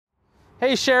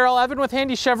Hey Cheryl, Evan with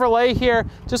Handy Chevrolet here.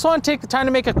 Just want to take the time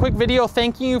to make a quick video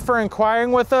thanking you for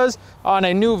inquiring with us on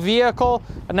a new vehicle.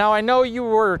 Now I know you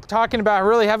were talking about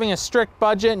really having a strict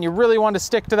budget and you really want to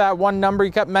stick to that one number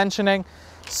you kept mentioning.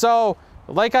 So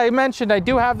like I mentioned, I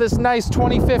do have this nice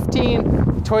 2015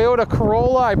 Toyota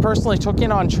Corolla I personally took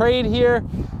in on trade here.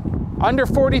 Under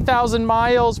 40,000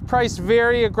 miles, priced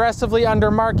very aggressively under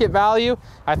market value.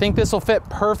 I think this will fit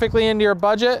perfectly into your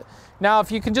budget. Now,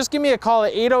 if you can just give me a call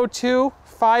at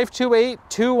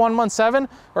 802-528-2117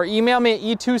 or email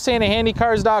me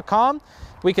atetoussaint@handycars.com.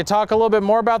 We could talk a little bit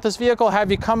more about this vehicle, have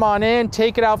you come on in,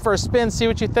 take it out for a spin, see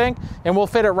what you think, and we'll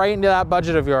fit it right into that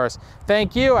budget of yours.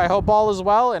 Thank you, I hope all is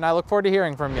well, and I look forward to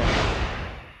hearing from you.